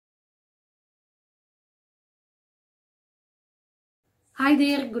Hi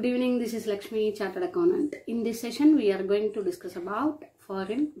there, good evening. This is Lakshmi, Chartered Accountant. In this session, we are going to discuss about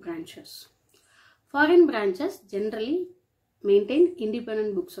foreign branches. Foreign branches generally maintain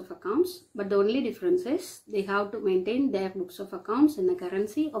independent books of accounts, but the only difference is they have to maintain their books of accounts in the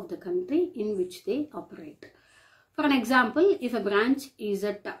currency of the country in which they operate. For an example, if a branch is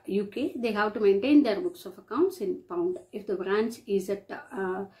at UK, they have to maintain their books of accounts in pound. If the branch is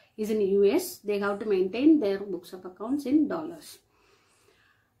in US, they have to maintain their books of accounts in dollars.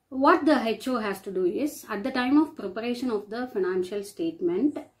 What the HO has to do is, at the time of preparation of the financial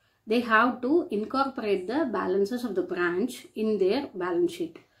statement, they have to incorporate the balances of the branch in their balance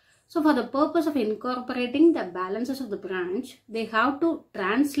sheet. So for the purpose of incorporating the balances of the branch, they have to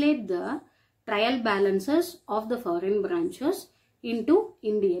translate the trial balances of the foreign branches into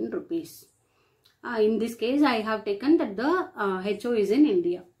Indian rupees. In this case, I have taken that the HO is in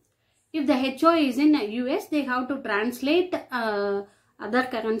India. If the HO is in US, they have to translate other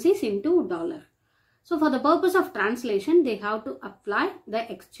currencies into dollar. So for the purpose of translation, they have to apply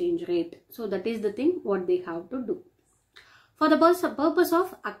the exchange rate. So that is the thing what they have to do. For the purpose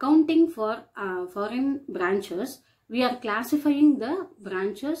of accounting for foreign branches, we are classifying the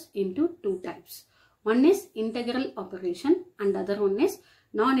branches into two types. One is integral operation and other one is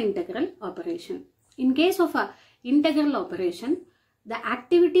non-integral operation. In case of a integral operation, the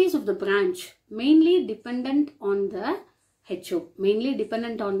activities of the branch mainly dependent on the HO,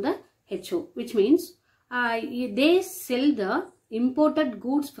 which means they sell the imported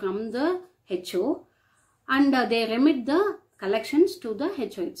goods from the HO and they remit the collections to the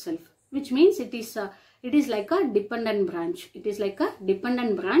HO itself, which means it is like a dependent branch.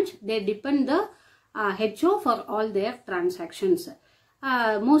 They depend the HO for all their transactions.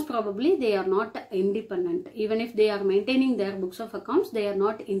 Most probably they are not independent. Even if they are maintaining their books of accounts, they are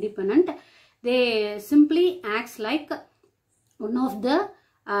not independent. They simply acts like one of the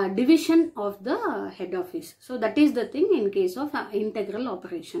division of the head office. So that is the thing in case of integral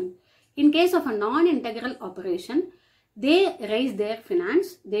operation. In case of a non-integral operation, they raise their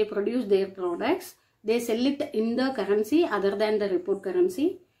finance, they produce their products, they sell it in the currency other than the report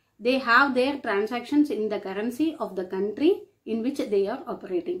currency. They have their transactions in the currency of the country in which they are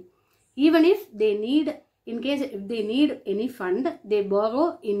operating. Even if they need, if they need any fund, they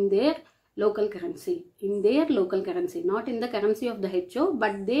borrow in their local currency, not in the currency of the HO,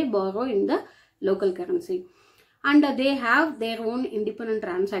 but they borrow in the local currency. And they have their own independent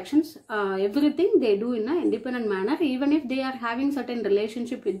transactions. Everything they do in an independent manner, even if they are having certain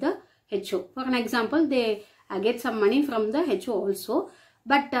relationship with the HO. For an example, they get some money from the HO also,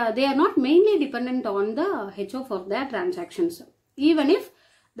 but they are not mainly dependent on the HO for their transactions. Even if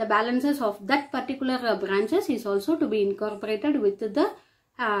the balances of that particular branches is also to be incorporated with the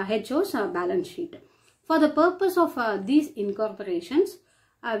HO's balance sheet. For the purpose of these incorporations,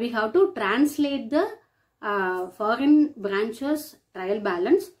 we have to translate the foreign branches trial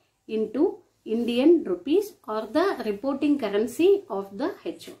balance into Indian rupees or the reporting currency of the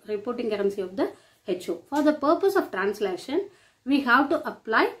HO. For the purpose of translation, we have to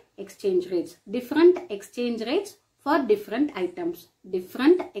apply exchange rates. Different exchange rates for different items.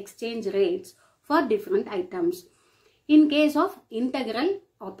 In case of integral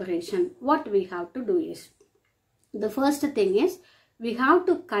operation, what we have to do is, the first thing is, we have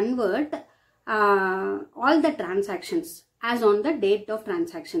to convert all the transactions as on the date of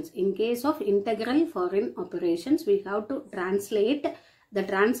transactions. In case of integral foreign operations, we have to translate the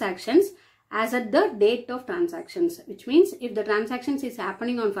transactions as at the date of transactions, which means if the transactions is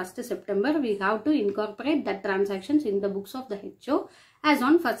happening on 1st September, we have to incorporate that transactions in the books of the HO as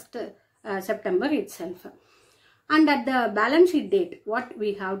on 1st September itself. And at the balance sheet date, what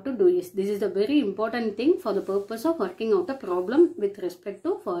we have to do is, this is a very important thing for the purpose of working out a problem with respect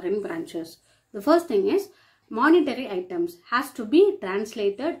to foreign branches. The first thing is, monetary items has to be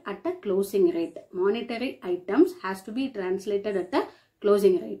translated at a closing rate.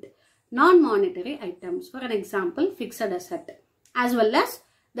 Non-monetary items, for an example, fixed asset, as well as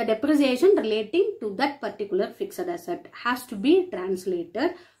the depreciation relating to that particular fixed asset has to be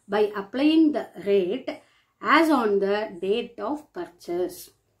translated by applying the rate as on the date of purchase.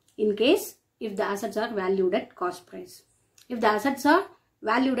 In case if the assets are valued at cost price. If the assets are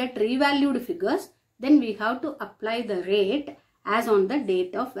valued at revalued figures, then we have to apply the rate as on the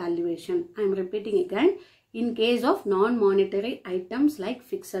date of valuation. I am repeating again. In case of non-monetary items like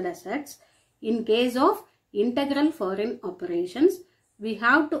fixed assets, in case of integral foreign operations, we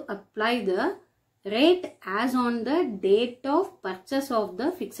have to apply the rate as on the date of purchase of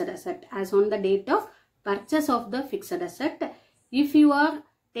the fixed asset. If you are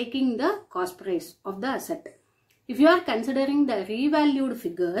taking the cost price of the asset. If you are considering the revalued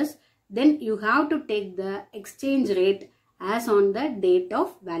figures, then you have to take the exchange rate as on the date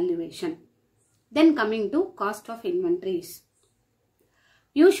of valuation. Then coming to cost of inventories.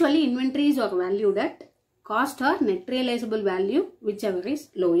 Usually inventories are valued at cost or net realizable value, whichever is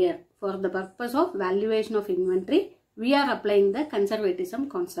lower. For the purpose of valuation of inventory, we are applying the conservatism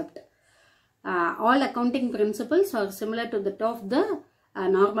concept. All accounting principles are similar to that of the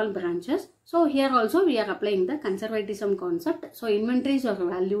normal branches. So here also we are applying the conservatism concept. So inventories are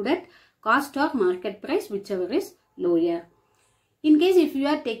valued at cost or market price, whichever is lower. In case if you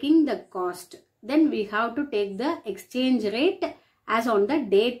are taking the cost, then we have to take the exchange rate as on the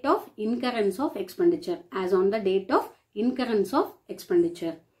date of incurrence of expenditure. As on the date of incurrence of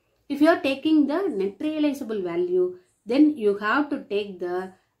expenditure. If you are taking the net realizable value, then you have to take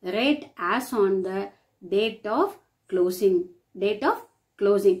the rate as on the date of closing. Date of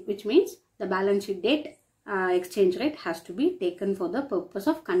closing, which means the balance sheet date exchange rate has to be taken for the purpose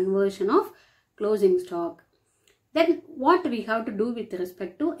of conversion of closing stock. Then what we have to do with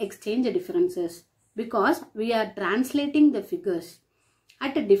respect to exchange differences? Because we are translating the figures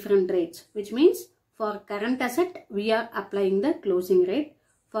at different rates, which means for current asset we are applying the closing rate.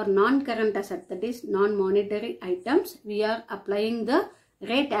 For non-current asset, that is non-monetary items, we are applying the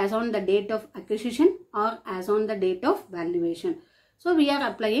rate as on the date of acquisition or as on the date of valuation. So we are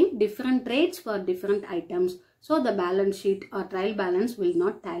applying different rates for different items. So the balance sheet or trial balance will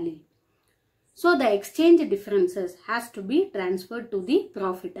not tally. So the exchange differences has to be transferred to the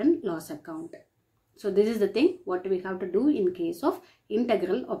profit and loss account. So this is the thing what we have to do in case of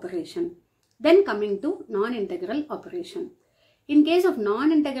integral operation. Then coming to non-integral operation. In case of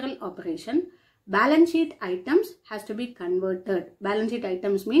non-integral operation, balance sheet items has to be converted. Balance sheet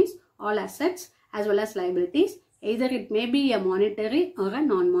items means all assets as well as liabilities. Either it may be a monetary or a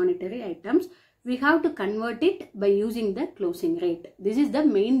non-monetary items. We have to convert it by using the closing rate. This is the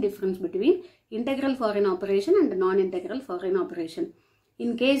main difference between integral foreign operation and non-integral foreign operation.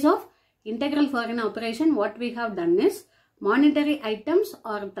 In case of integral foreign operation, what we have done is monetary items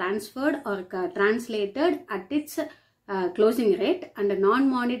are transferred or translated at its closing rate, and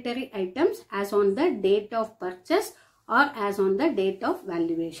non-monetary items as on the date of purchase or as on the date of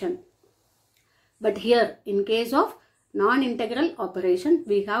valuation. But here in case of non-integral operation,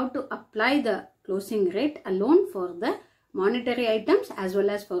 we have to apply the closing rate alone for the monetary items as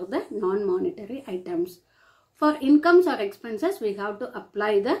well as for the non-monetary items. For incomes or expenses, we have to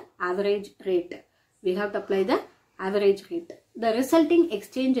apply the average rate. We have to apply the average rate. The resulting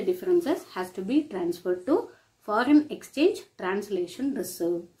exchange differences has to be transferred to foreign exchange translation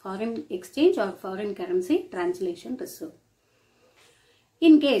reserve. Foreign exchange or foreign currency translation reserve.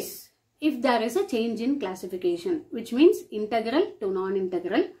 In case if there is a change in classification, which means integral to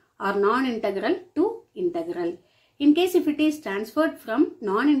non-integral or non-integral to integral. In case if it is transferred from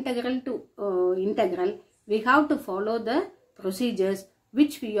non-integral to integral, we have to follow the procedures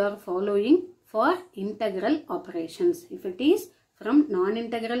which we are following for integral operations. If it is from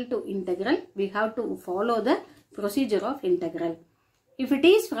non-integral to integral, we have to follow the procedure of integral. If it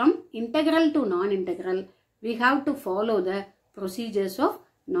is from integral to non-integral, we have to follow the procedures of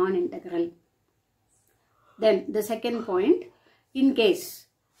non-integral. Then the second point, in case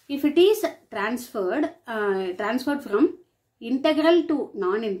if it is transferred from integral to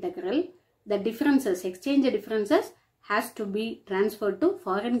non-integral, the differences, exchange differences has to be transferred to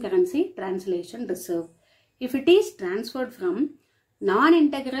foreign currency translation reserve. If it is transferred from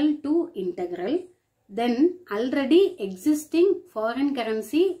non-integral to integral, then already existing foreign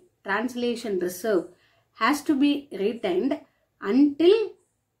currency translation reserve has to be retained until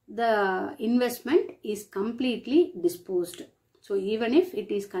the investment is completely disposed. So even if it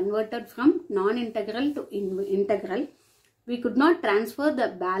is converted from non-integral to integral, we could not transfer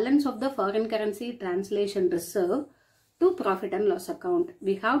the balance of the foreign currency translation reserve to profit and loss account.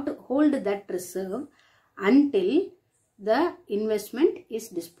 We have to hold that reserve until the investment is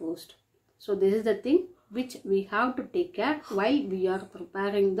disposed. So this is the thing which we have to take care while we are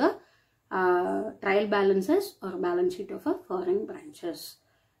preparing the trial balances or balance sheet of a foreign branches.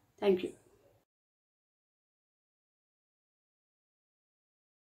 Thank you.